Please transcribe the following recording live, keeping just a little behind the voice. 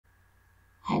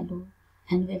Hello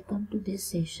and welcome to this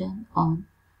session on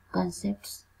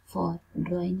concepts for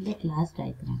drawing the class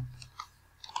diagram.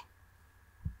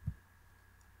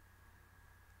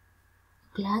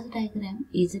 Class diagram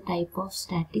is a type of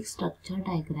static structure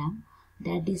diagram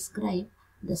that describes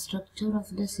the structure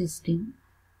of the system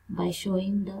by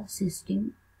showing the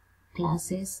system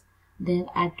classes, their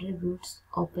attributes,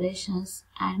 operations,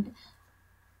 and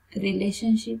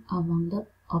relationship among the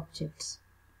objects.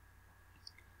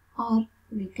 Or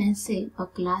we can say a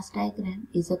class diagram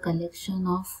is a collection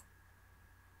of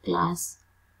class,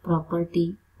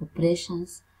 property,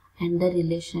 operations, and the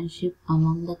relationship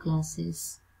among the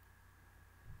classes.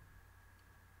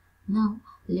 Now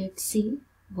let's see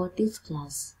what is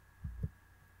class.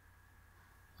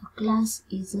 A class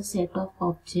is a set of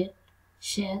objects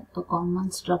share a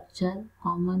common structure,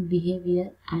 common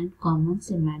behavior, and common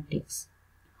semantics.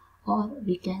 Or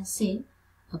we can say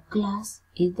a class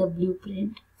is the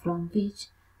blueprint from which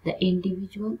the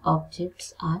individual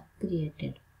objects are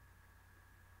created.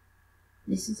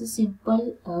 This is a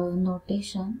simple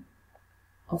notation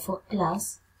of a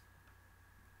class.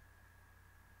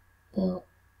 The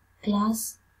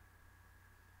class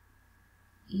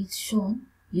is shown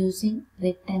using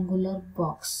rectangular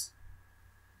box.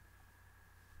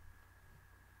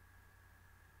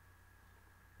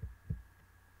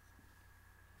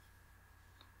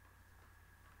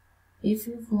 If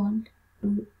you want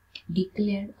to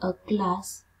declare a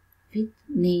class with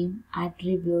name,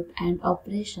 attribute, and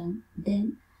operation,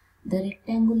 then the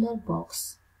rectangular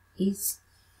box is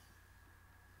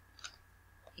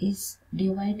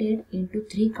divided into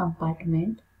three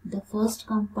compartments. The first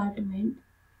compartment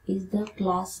is the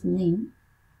class name.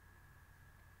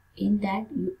 In that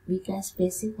we can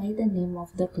specify the name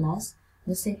of the class.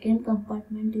 The second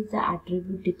compartment is the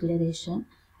attribute declaration,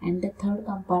 and the third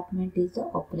compartment is the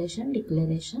operation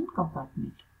declaration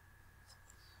compartment.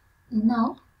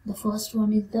 Now the first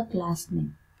one is the class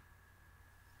name.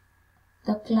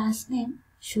 The class name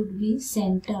should be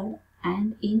centered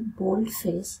and in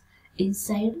boldface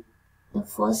inside the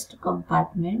first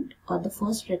compartment or the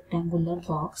first rectangular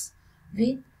box,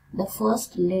 with the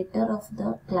first letter of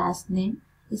the class name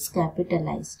is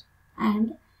capitalized,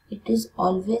 and it is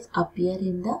always appear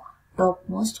in the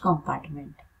topmost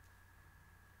compartment.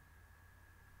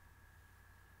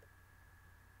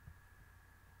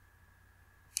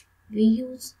 We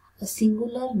use a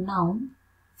singular noun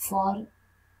for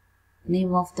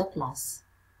name of the class.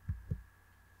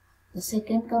 The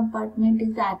second compartment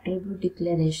is the attribute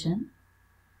declaration.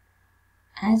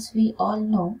 As we all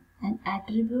know, an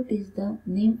attribute is the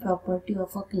name property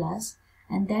of a class,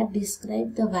 and that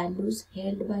describes the values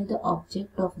held by the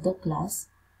object of the class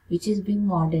which is being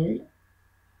modeled.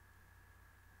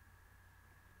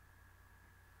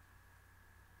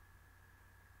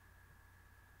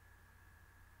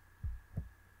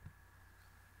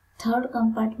 Third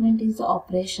compartment is the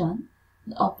operation.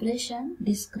 The operation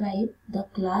describes the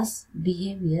class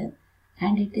behavior,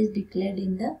 and it is declared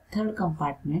in the third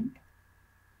compartment.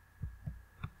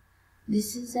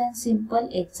 This is a simple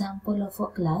example of a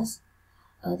class.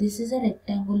 This is a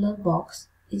rectangular box,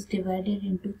 is divided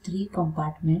into three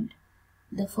compartments.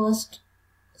 The first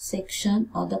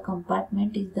section or the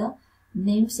compartment is the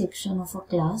name section of a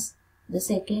class. The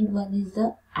second one is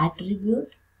the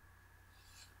attribute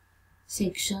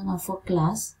section of a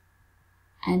class,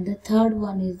 and the third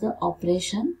one is the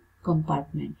operation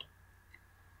compartment.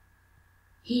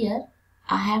 Here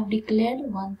I have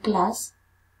declared one class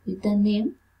with the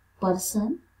name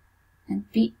person,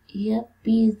 and P. Here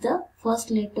P is the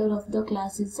first letter of the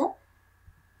class is a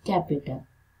capital.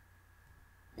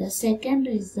 The second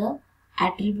is the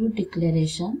attribute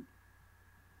declaration,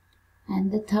 and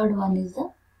the third one is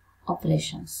the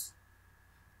operations.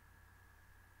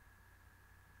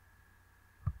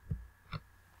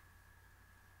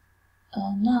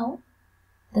 Now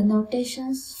the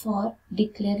notations for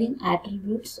declaring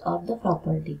attributes of the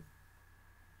property.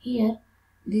 Here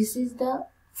this is the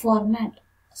format,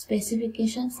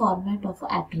 specification format of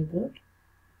attribute.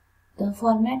 The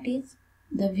format is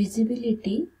the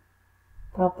visibility,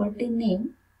 property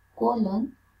name,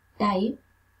 colon, type,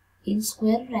 in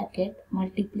square bracket,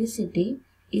 multiplicity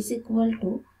is equal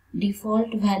to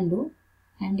default value,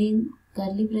 and in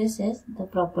curly braces the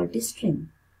property string.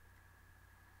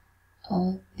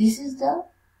 This is the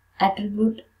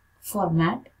attribute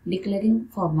format, declaring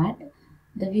format.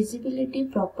 The visibility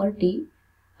property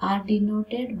are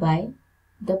denoted by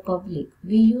the public.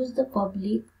 We use the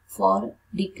public for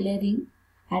declaring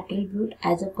attribute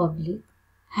as a public,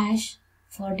 hash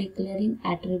for declaring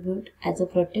attribute as a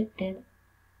protected,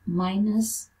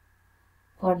 minus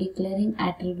for declaring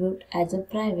attribute as a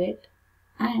private,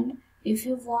 and If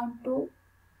you want to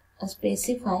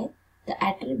specify the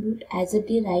attribute as a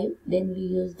derived, then we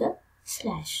use the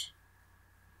slash,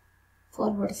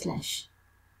 forward slash.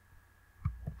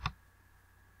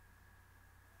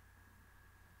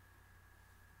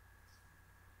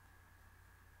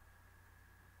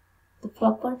 The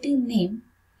property name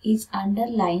is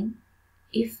underlined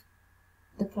if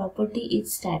the property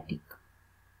is static.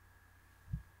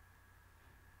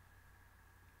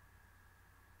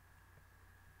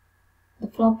 The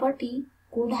property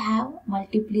could have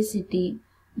multiplicity.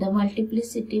 The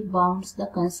multiplicity bounds the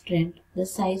constraint, the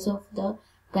size of the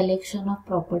collection of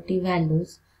property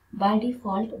values. By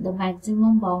default, the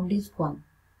maximum bound is 1.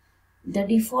 The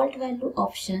default value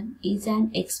option is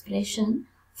an expression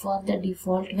for the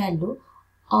default value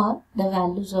or the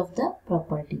values of the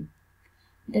property.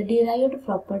 The derived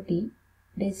property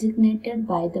designated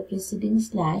by the preceding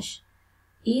slash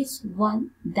is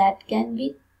one that can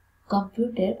be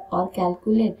computed or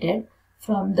calculated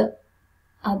from the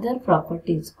other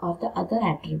properties or the other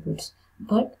attributes,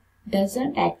 but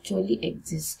doesn't actually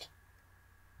exist.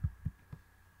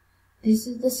 This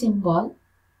is the symbol,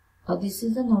 or this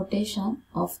is the notation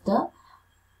of the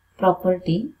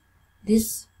property.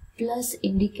 This plus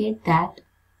indicate that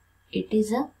it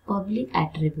is a public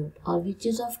attribute or which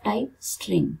is of type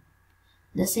string.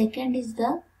 The second is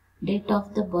the date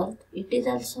of the birth. It is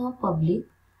also a public,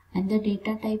 and the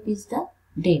data type is the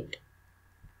date.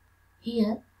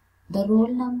 Here the roll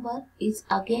number is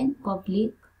again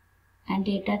public and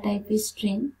data type is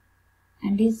string,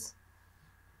 and is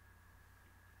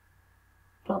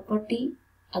property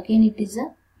again it is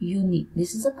a unique.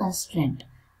 This is a constraint.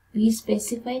 We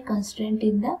specify constraint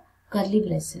in the curly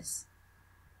braces.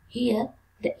 Here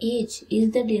the age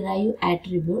is the derived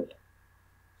attribute,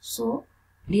 so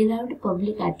derived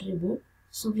public attribute,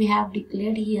 so we have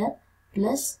declared here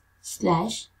plus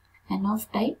slash and of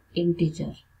type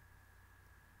integer.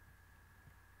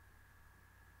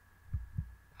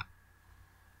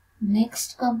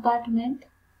 Next compartment,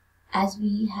 as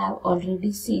we have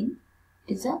already seen,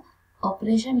 is a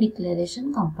operation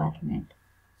declaration compartment.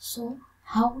 So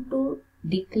how to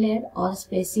declare or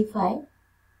specify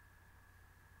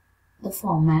the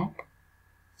format,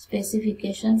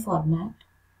 specification format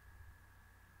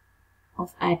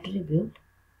of attribute,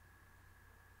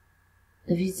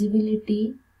 the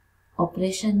visibility,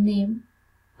 operation name,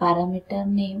 parameter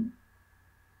name,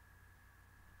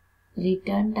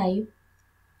 return type.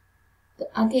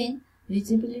 Again,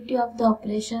 visibility of the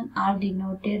operation are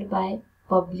denoted by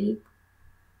public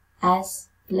as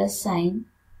plus sign,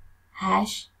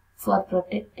 hash for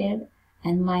protected,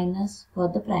 and minus for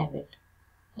the private.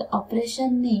 The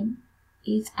operation name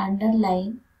is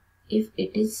underlined if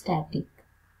it is static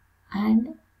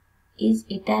and is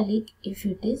italic if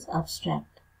it is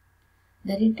abstract.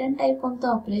 The return type of the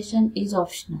operation is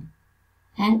optional.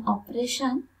 An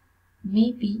operation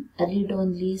may be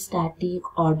read-only,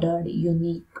 static, ordered,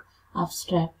 unique,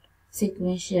 abstract,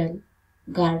 sequential,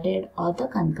 guarded, or the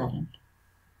concurrent.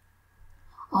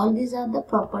 All these are the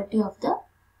property of the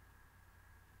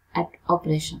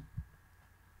operation.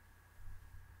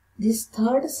 This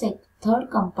third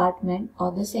compartment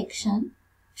or the section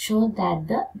shows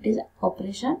that it is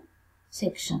operation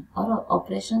section or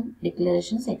operation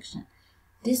declaration section.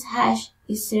 This hash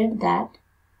is said that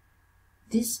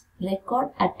this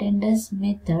record attendance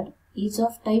method is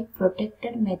of type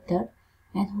protected method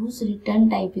and whose return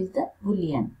type is the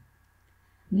boolean.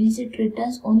 Means it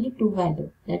returns only two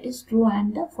values, that is true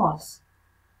and the false.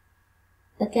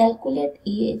 The calculate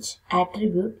age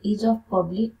attribute is of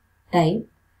public type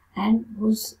and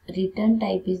whose return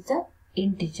type is the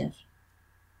integer.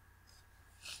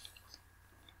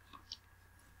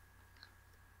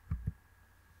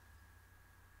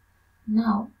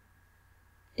 Now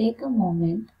take a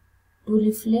moment to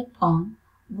reflect on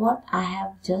what I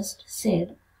have just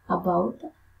said about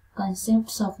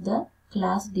concepts of the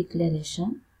class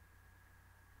declaration.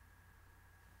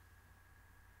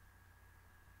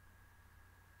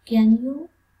 Can you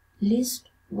list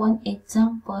one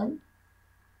example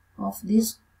of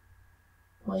this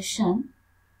question?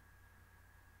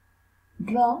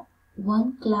 Draw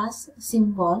one class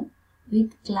symbol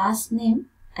with class name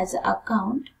as an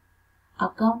account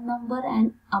number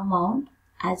and amount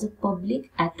as a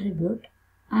public attribute,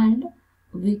 and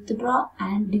withdraw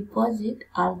and deposit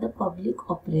are the public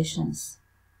operations.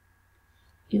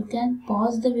 You can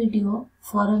pause the video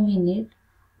for a minute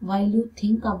while you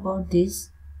think about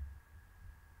this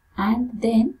and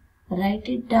then write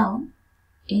it down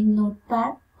in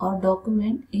notepad or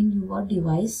document in your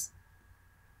device.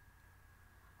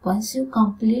 Once you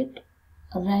complete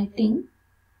writing,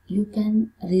 you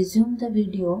can resume the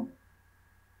video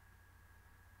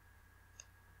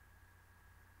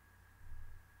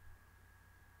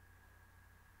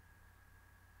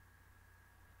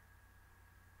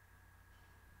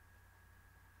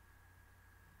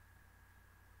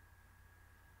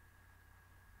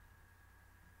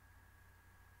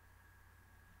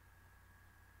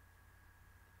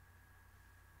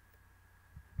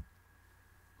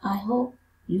I hope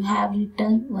you have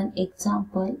written one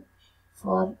example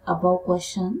for above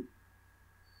question.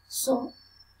 So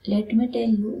let me tell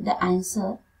you the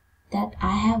answer that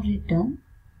I have written.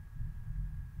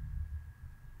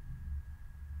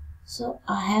 So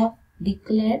I have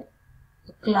declared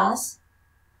a class.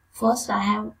 First I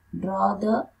have draw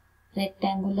the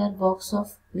rectangular box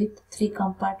with 3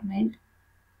 compartments.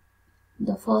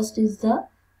 The first is the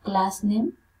class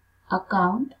name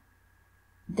account,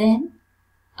 then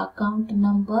account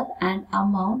number and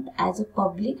amount as a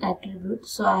public attribute.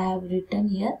 So I have written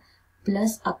here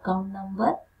plus account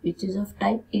number which is of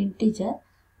type integer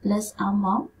plus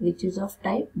amount which is of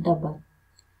type double.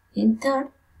 In third,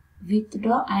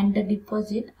 withdraw and the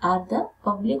deposit are the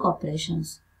public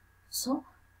operations. So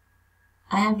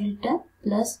I have written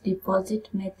plus deposit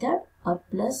method or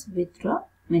plus withdraw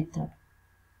method.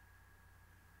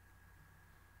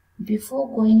 Before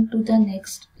going to the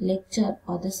next lecture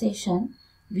or the session,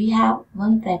 we have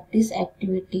one practice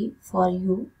activity for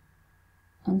you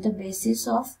on the basis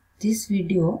of this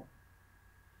video.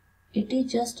 It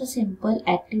is just a simple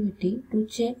activity to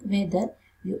check whether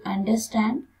you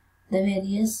understand the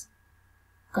various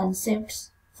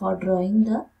concepts for drawing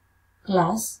the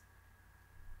class.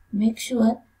 Make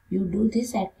sure you do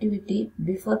this activity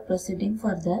before proceeding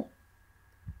further.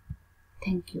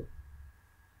 Thank you.